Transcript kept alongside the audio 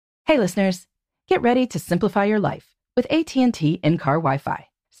Hey listeners, get ready to simplify your life with AT&T in-car Wi-Fi.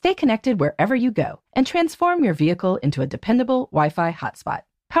 Stay connected wherever you go and transform your vehicle into a dependable Wi-Fi hotspot.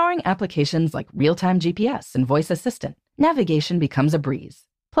 Powering applications like real-time GPS and voice assistant, navigation becomes a breeze.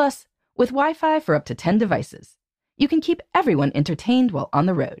 Plus, with Wi-Fi for up to 10 devices, you can keep everyone entertained while on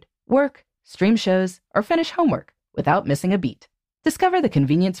the road, work, stream shows, or finish homework without missing a beat. Discover the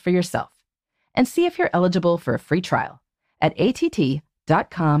convenience for yourself and see if you're eligible for a free trial at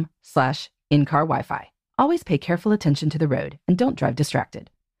att.com/in-car Wi-Fi. Always pay careful attention to the road and don't drive distracted.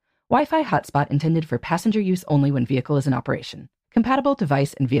 Wi-Fi hotspot intended for passenger use only when vehicle is in operation. Compatible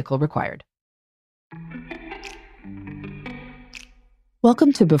device and vehicle required.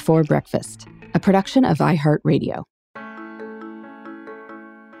 Welcome to Before Breakfast, a production of iHeartRadio.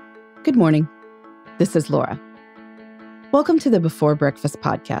 Good morning. This is Laura. Welcome to the Before Breakfast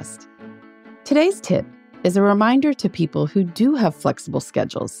podcast. Today's tip is a reminder to people who do have flexible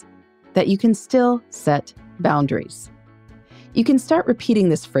schedules that you can still set boundaries. You can start repeating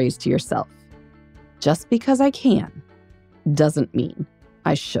this phrase to yourself. Just because I can doesn't mean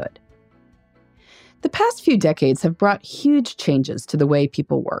I should. The past few decades have brought huge changes to the way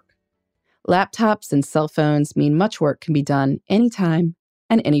people work. Laptops and cell phones mean much work can be done anytime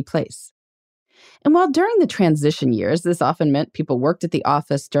and any place. And while during the transition years, this often meant people worked at the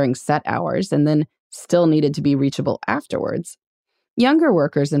office during set hours and then still needed to be reachable afterwards, younger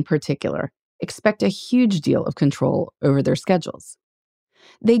workers in particular expect a huge deal of control over their schedules.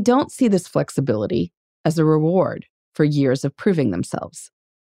 They don't see this flexibility as a reward for years of proving themselves.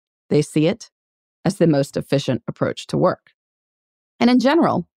 They see it as the most efficient approach to work. And in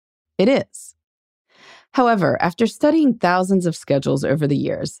general, it is. However, after studying thousands of schedules over the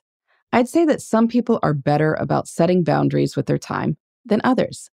years, I'd say that some people are better about setting boundaries with their time than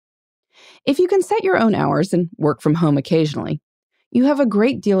others. If you can set your own hours and work from home occasionally, you have a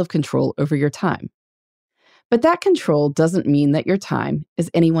great deal of control over your time. But that control doesn't mean that your time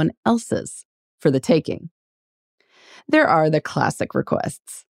is anyone else's for the taking. There are the classic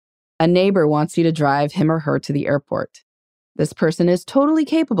requests. A neighbor wants you to drive him or her to the airport. This person is totally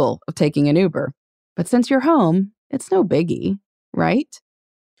capable of taking an Uber, but since you're home, it's no biggie, right?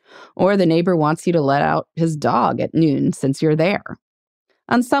 Or the neighbor wants you to let out his dog at noon since you're there.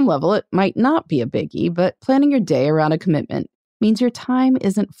 On some level, it might not be a biggie, but planning your day around a commitment means your time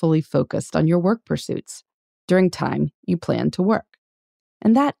isn't fully focused on your work pursuits during time you plan to work.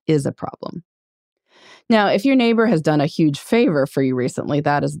 And that is a problem. Now, if your neighbor has done a huge favor for you recently,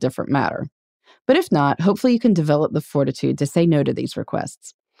 that is a different matter. But if not, hopefully you can develop the fortitude to say no to these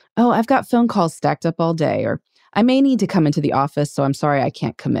requests. Oh, I've got phone calls stacked up all day, or I may need to come into the office, so I'm sorry I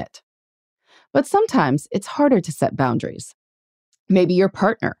can't commit. But sometimes it's harder to set boundaries. Maybe your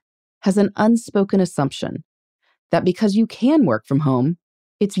partner has an unspoken assumption that because you can work from home,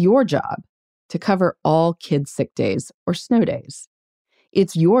 it's your job to cover all kids' sick days or snow days.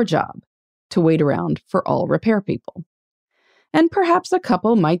 It's your job to wait around for all repair people. And perhaps a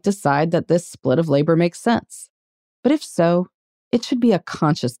couple might decide that this split of labor makes sense. But if so, it should be a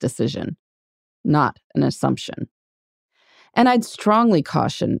conscious decision, not an assumption. And I'd strongly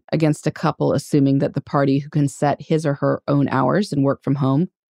caution against a couple assuming that the party who can set his or her own hours and work from home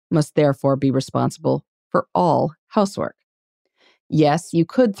must therefore be responsible for all housework. Yes, you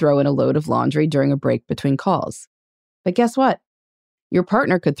could throw in a load of laundry during a break between calls. But guess what? Your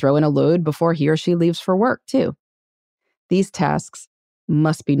partner could throw in a load before he or she leaves for work, too. These tasks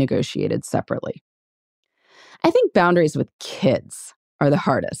must be negotiated separately. I think boundaries with kids are the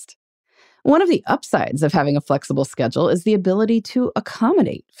hardest. One of the upsides of having a flexible schedule is the ability to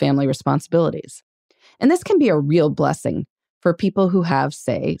accommodate family responsibilities. And this can be a real blessing for people who have,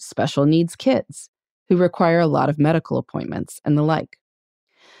 say, special needs kids, who require a lot of medical appointments and the like.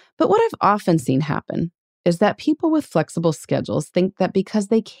 But what I've often seen happen is that people with flexible schedules think that because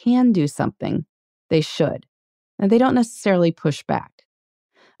they can do something, they should, and they don't necessarily push back.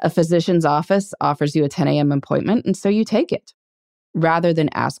 A physician's office offers you a 10 a.m. appointment, and so you take it, rather than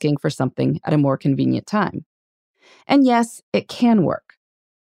asking for something at a more convenient time. And yes, it can work,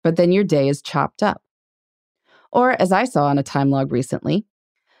 but then your day is chopped up. Or, as I saw on a time log recently,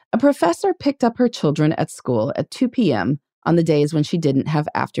 a professor picked up her children at school at 2 p.m. on the days when she didn't have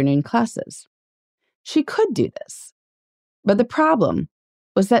afternoon classes. She could do this, but the problem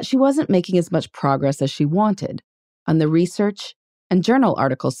was that she wasn't making as much progress as she wanted on the research and journal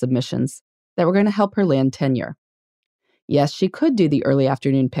article submissions that were going to help her land tenure. Yes, she could do the early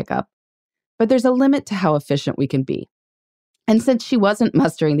afternoon pickup, but there's a limit to how efficient we can be. And since she wasn't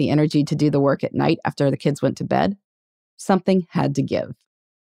mustering the energy to do the work at night after the kids went to bed, something had to give.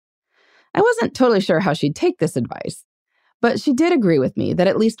 I wasn't totally sure how she'd take this advice, But she did agree with me that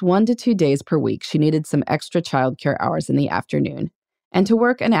at least 1 to 2 days per week she needed some extra childcare hours in the afternoon and to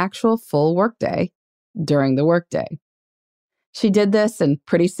work an actual full workday during the workday. She did this, and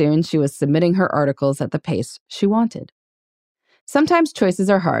pretty soon she was submitting her articles at the pace she wanted. Sometimes choices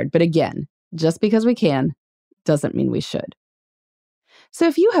are hard, but again, just because we can doesn't mean we should. So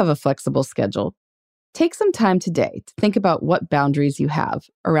if you have a flexible schedule, take some time today to think about what boundaries you have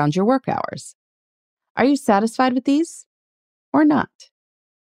around your work hours. Are you satisfied with these or not?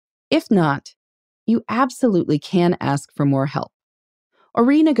 If not, you absolutely can ask for more help or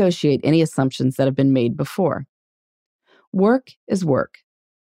renegotiate any assumptions that have been made before. Work is work,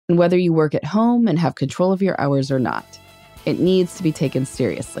 and whether you work at home and have control of your hours or not, it needs to be taken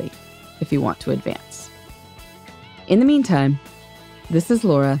seriously if you want to advance. In the meantime, this is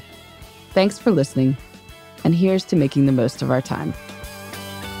Laura. Thanks for listening, and here's to making the most of our time.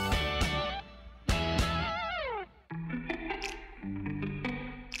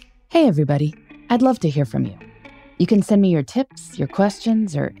 Hey everybody, I'd love to hear from you. You can send me your tips, your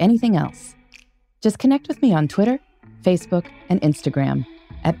questions, or anything else. Just connect with me on Twitter, Facebook, and Instagram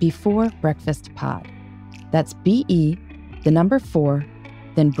at Before Breakfast Pod. That's BE, the number 4,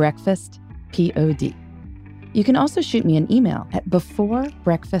 then breakfast, POD. You can also shoot me an email at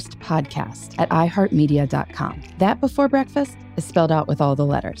beforebreakfastpodcast@iheartmedia.com. That Before Breakfast is spelled out with all the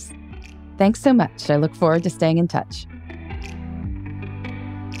letters. Thanks so much. I look forward to staying in touch.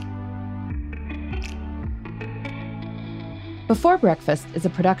 Before Breakfast is a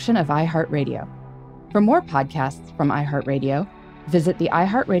production of iHeartRadio. For more podcasts from iHeartRadio, visit the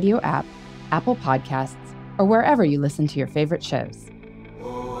iHeartRadio app, Apple Podcasts, or wherever you listen to your favorite shows.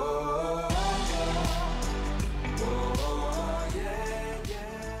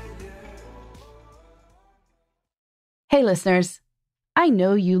 Hey listeners, I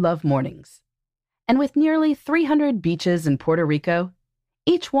know you love mornings. And with nearly 300 beaches in Puerto Rico,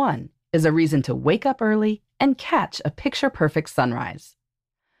 each one is a reason to wake up early and catch a picture-perfect sunrise.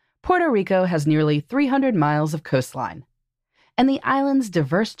 Puerto Rico has nearly 300 miles of coastline, and the island's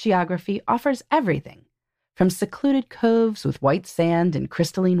diverse geography offers everything from secluded coves with white sand and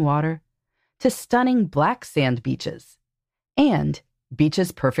crystalline water to stunning black sand beaches and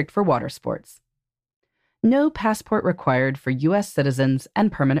beaches perfect for water sports. No passport required for U.S. citizens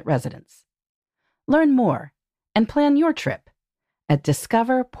and permanent residents. Learn more and plan your trip at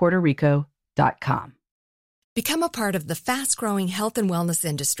discoverpuertorico.com. Become a part of the fast-growing health and wellness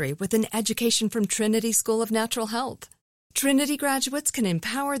industry with an education from Trinity School of Natural Health. Trinity graduates can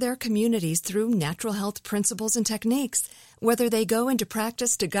empower their communities through natural health principles and techniques, whether they go into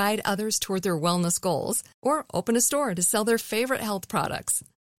practice to guide others toward their wellness goals or open a store to sell their favorite health products.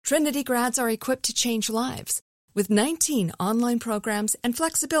 Trinity grads are equipped to change lives with 19 online programs and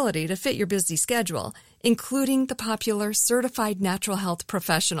flexibility to fit your busy schedule, including the popular Certified Natural Health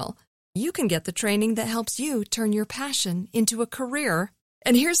Professional. You can get the training that helps you turn your passion into a career.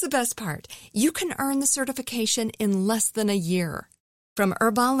 And here's the best part. You can earn the certification in less than a year. From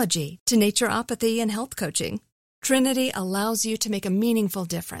herbology to naturopathy and health coaching, Trinity allows you to make a meaningful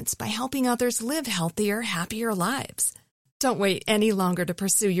difference by helping others live healthier, happier lives. Don't wait any longer to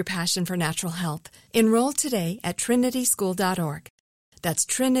pursue your passion for natural health. Enroll today at trinityschool.org. That's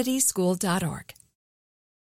trinityschool.org.